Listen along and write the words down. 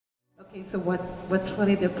Okay, so what's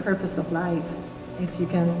really the purpose of life? If you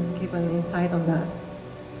can give an insight on that.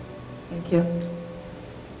 Thank you.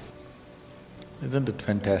 Isn't it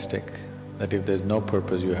fantastic that if there's no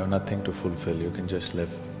purpose, you have nothing to fulfill, you can just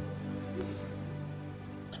live?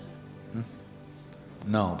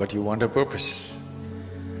 No, but you want a purpose.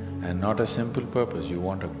 And not a simple purpose, you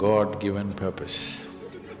want a God-given purpose.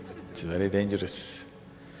 It's very dangerous.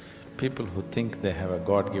 People who think they have a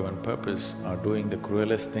God-given purpose are doing the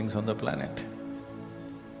cruelest things on the planet.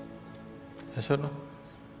 Yes or no?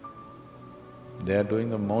 They are doing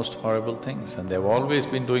the most horrible things, and they've always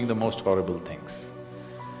been doing the most horrible things.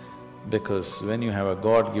 Because when you have a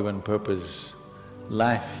God-given purpose,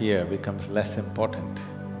 life here becomes less important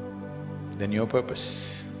than your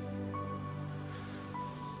purpose.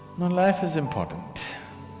 No, life is important.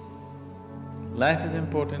 Life is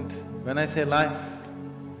important. When I say life,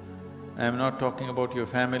 I am not talking about your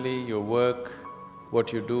family, your work,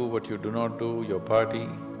 what you do not do, your party.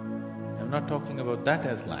 I'm not talking about that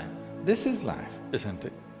as life. This is life, isn't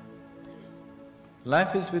it?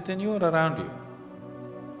 Life is within you or around you.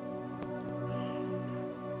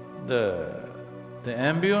 The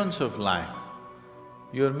ambience of life,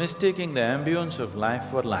 you're mistaking the ambience of life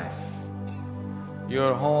for life.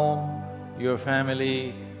 Your home, your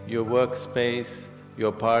family, your workspace,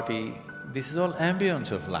 your party, this is all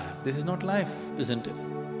ambience of life. This is not life, isn't it?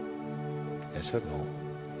 Yes or no?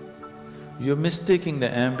 You're mistaking the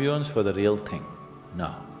ambience for the real thing.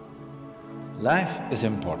 No. Life is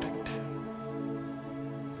important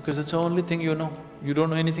because it's the only thing you know. You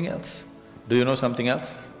don't know anything else. Do you know something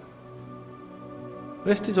else?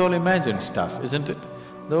 Rest is all imagined stuff, isn't it?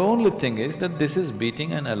 The only thing is that this is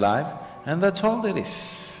beating and alive, and that's all there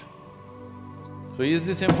is. So is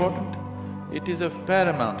this important? It is of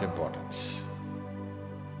paramount importance.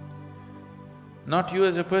 Not you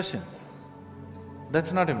as a person,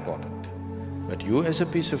 that's not important. But you as a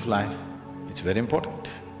piece of life, it's very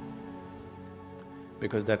important.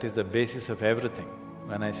 Because that is the basis of everything.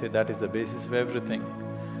 When I say that is the basis of everything,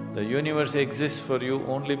 the universe exists for you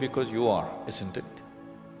only because you are, isn't it?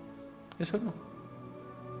 Yes or no?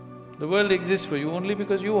 The world exists for you only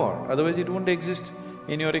because you are, otherwise it wouldn't exist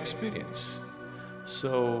in your experience.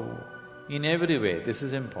 So, in every way, this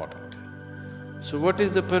is important. So what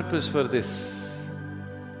is the purpose for this?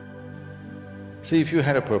 See, if you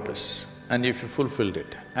had a purpose and if you fulfilled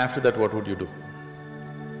it, after that what would you do?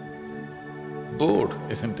 Bored,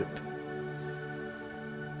 isn't it?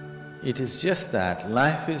 It is just that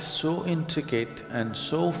life is so intricate and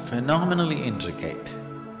so phenomenally intricate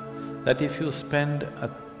that if you spend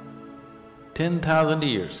 10,000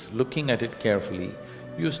 years looking at it carefully,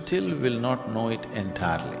 you still will not know it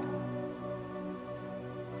entirely.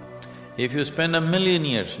 If you spend 1,000,000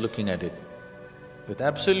 years looking at it with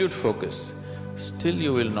absolute focus, still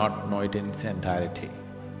you will not know it in its entirety.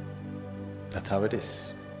 That's how it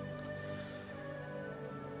is.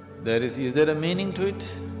 Is there a meaning to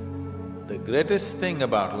it? The greatest thing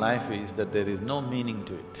about life is that there is no meaning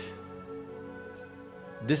to it.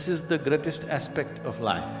 This is the greatest aspect of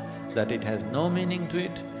life, that it has no meaning to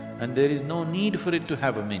it and there is no need for it to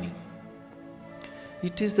have a meaning.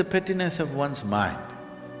 It is the pettiness of one's mind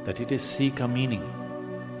that it is seek a meaning,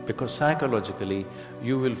 because psychologically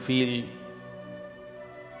you will feel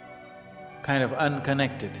kind of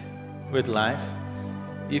unconnected with life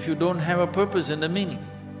if you don't have a purpose and a meaning.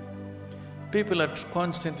 People are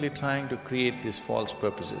constantly trying to create these false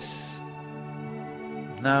purposes.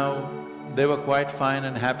 Now, they were quite fine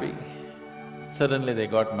and happy, suddenly they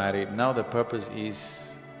got married, now the purpose is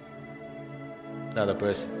the other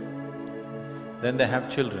person. Then they have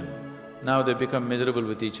children, now they become miserable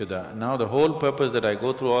with each other. Now the whole purpose that I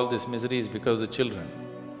go through all this misery is because of the children.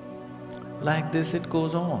 Like this it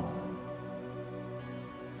goes on.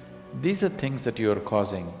 These are things that you are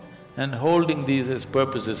causing and holding these as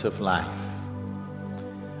purposes of life.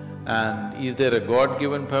 And is there a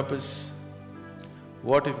God-given purpose?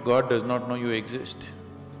 What if God does not know you exist?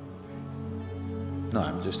 No,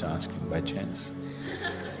 I'm just asking by chance.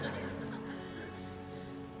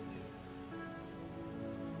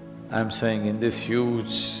 I'm saying in this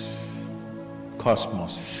huge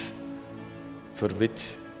cosmos for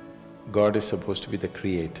which God is supposed to be the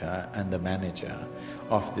creator and the manager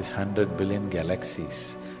of this 100 billion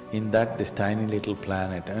galaxies, in that this tiny little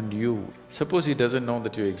planet and you, suppose he doesn't know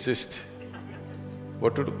that you exist,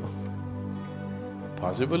 what to do?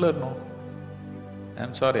 Possible or no?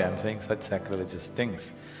 I'm sorry, I'm saying such sacrilegious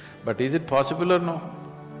things, but is it possible or no?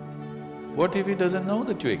 What if he doesn't know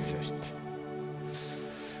that you exist?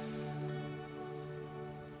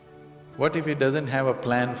 What if he doesn't have a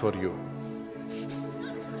plan for you?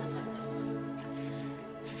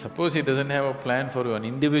 Suppose he doesn't have a plan for you, an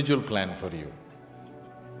individual plan for you.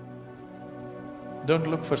 Don't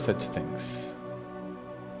look for such things.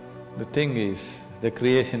 The thing is, the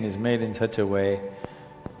creation is made in such a way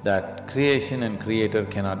that creation and creator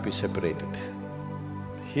cannot be separated.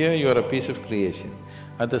 Here you are a piece of creation,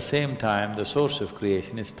 at the same time the source of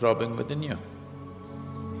creation is throbbing within you.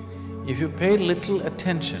 If you pay little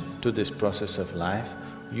attention to this process of life,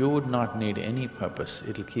 you would not need any purpose,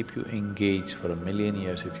 it'll keep you engaged for 1,000,000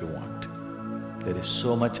 years if you want. There is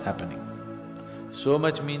so much happening. So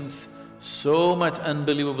much means so much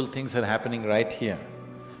unbelievable things are happening right here.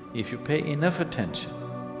 If you pay enough attention,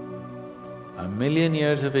 1,000,000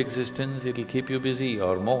 years of existence, it'll keep you busy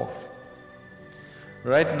or more.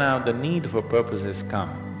 Right now, the need for purpose has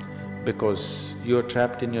come because you're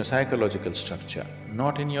trapped in your psychological structure,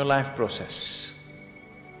 not in your life process.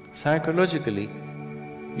 Psychologically,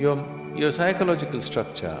 your psychological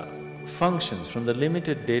structure functions from the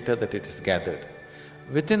limited data that it has gathered.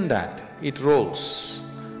 Within that, it rolls.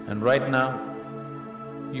 And right now,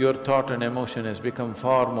 your thought and emotion has become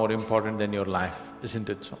far more important than your life, isn't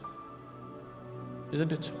it so?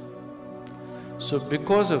 Isn't it so? So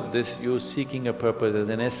because of this, you're seeking a purpose as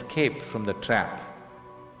an escape from the trap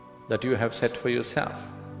that you have set for yourself.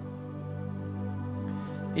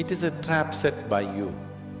 It is a trap set by you.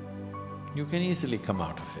 You can easily come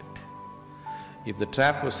out of it. If the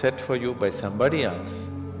trap was set for you by somebody else,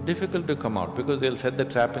 difficult to come out because they'll set the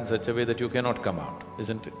trap in such a way that you cannot come out,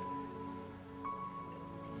 isn't it?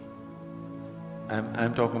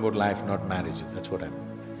 I'm talking about life, not marriage, that's what I mean.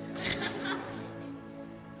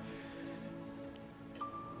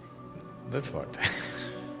 That's what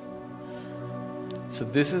So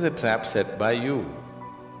this is a trap set by you.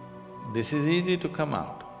 This is easy to come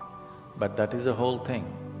out, but that is the whole thing.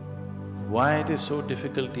 Why it is so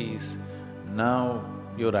difficult is, now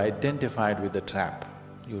you're identified with the trap,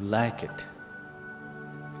 you like it.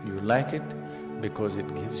 You like it because it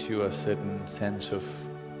gives you a certain sense of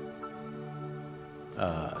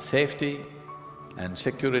safety and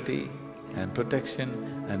security and protection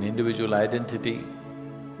and individual identity.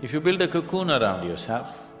 If you build a cocoon around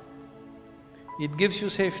yourself, it gives you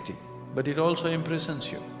safety, but it also imprisons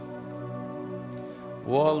you.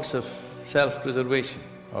 Walls of self-preservation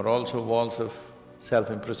are also walls of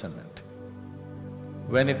self-imprisonment.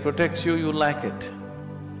 When it protects you, you like it.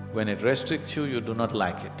 When it restricts you, you do not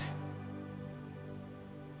like it.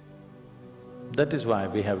 That is why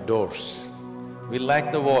we have doors. We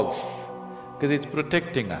like the walls, because it's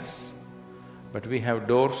protecting us. But we have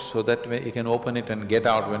doors so that we can open it and get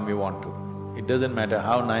out when we want to. It doesn't matter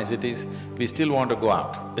how nice it is, we still want to go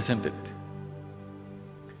out, isn't it?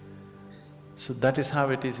 So that is how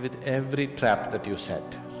it is with every trap that you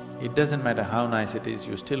set. It doesn't matter how nice it is,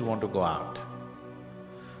 you still want to go out.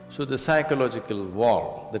 So the psychological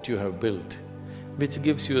wall that you have built, which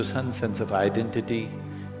gives you some sense of identity,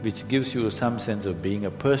 which gives you some sense of being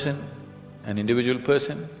a person, an individual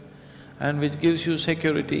person, and which gives you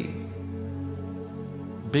security,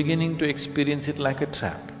 beginning to experience it like a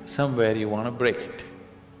trap, somewhere you want to break it.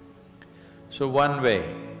 So one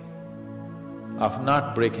way of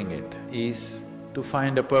not breaking it is to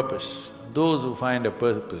find a purpose. Those who find a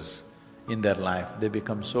purpose in their life, they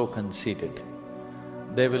become so conceited.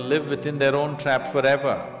 They will live within their own trap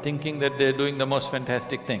forever, thinking that they're doing the most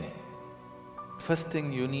fantastic thing. First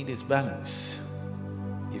thing you need is balance.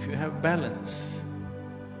 If you have balance,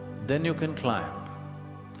 then you can climb.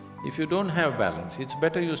 If you don't have balance, it's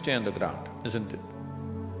better you stay on the ground, isn't it?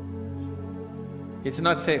 It's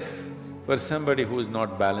not safe for somebody who is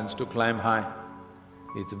not balanced to climb high.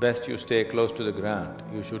 It's best you stay close to the ground,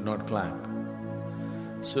 you should not climb.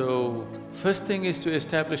 So, first thing is to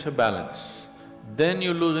establish a balance. Then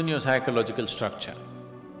you loosen your psychological structure.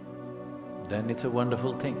 Then it's a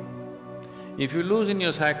wonderful thing. If you loosen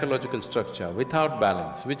your psychological structure without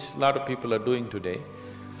balance, which a lot of people are doing today,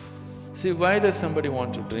 see, why does somebody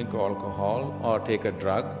want to drink alcohol or take a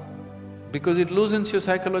drug? Because it loosens your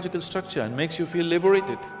psychological structure and makes you feel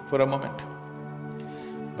liberated for a moment.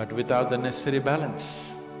 But without the necessary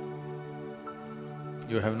balance,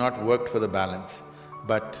 you have not worked for the balance,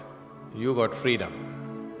 but you got freedom.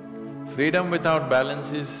 Freedom without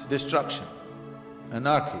balance is destruction,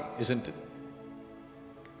 anarchy, isn't it?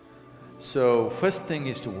 So, first thing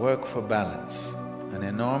is to work for balance, an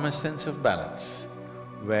enormous sense of balance,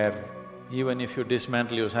 where even if you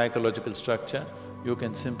dismantle your psychological structure, you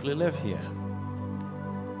can simply live here.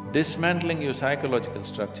 Dismantling your psychological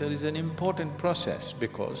structure is an important process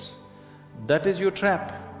because that is your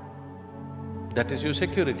trap, that is your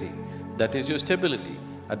security, that is your stability.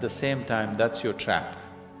 At the same time, that's your trap.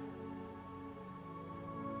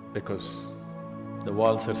 Because The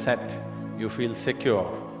walls are set, you feel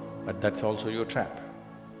secure, but that's also your trap.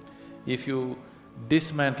 If you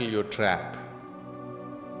dismantle your trap,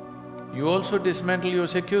 you also dismantle your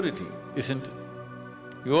security, isn't it?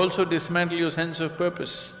 You also dismantle your sense of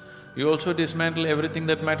purpose, you also dismantle everything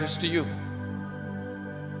that matters to you.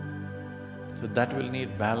 So that will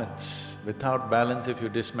need balance. Without balance, if you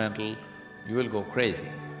dismantle, you will go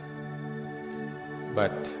crazy.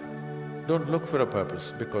 But don't look for a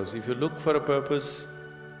purpose, because if you look for a purpose,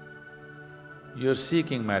 you're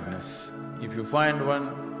seeking madness. If you find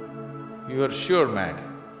one, you are sure mad.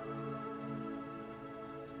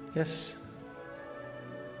 Yes.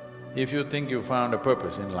 If you think you found a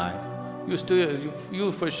purpose in life,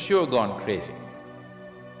 you for sure gone crazy.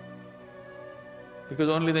 Because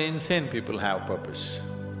only the insane people have purpose.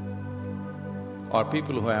 Or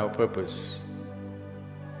people who have purpose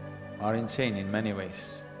are insane in many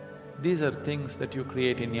ways. These are things that you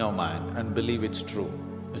create in your mind and believe it's true,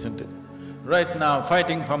 isn't it? Right now,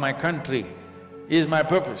 fighting for my country is my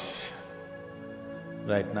purpose.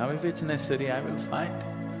 Right now, if it's necessary, I will fight,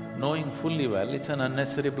 knowing fully well it's an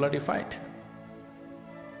unnecessary bloody fight.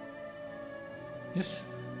 Yes,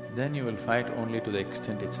 then you will fight only to the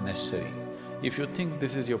extent it's necessary. If you think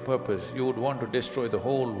this is your purpose, you would want to destroy the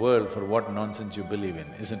whole world for what nonsense you believe in,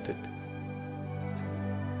 isn't it?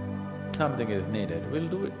 Something is needed, we'll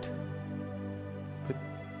do it.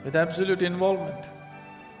 With absolute involvement.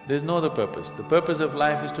 There's no other purpose. The purpose of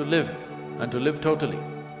life is to live, and to live totally.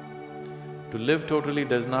 To live totally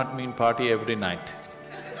does not mean party every night.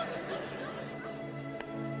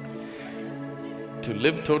 To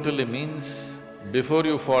live totally means before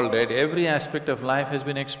you fall dead, every aspect of life has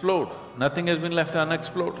been explored, nothing has been left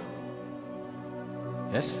unexplored.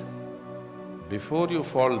 Yes? Before you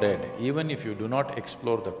fall dead, even if you do not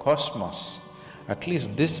explore the cosmos, at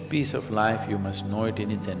least this piece of life you must know it in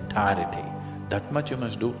its entirety. That much you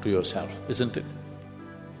must do to yourself, isn't it?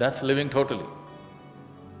 That's living totally.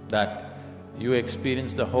 That you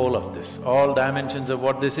experience the whole of this, all dimensions of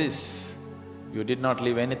what this is. You did not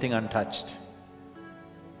leave anything untouched.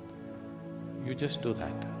 You just do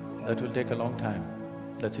that. That will take a long time.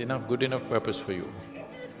 That's enough, good enough purpose for you.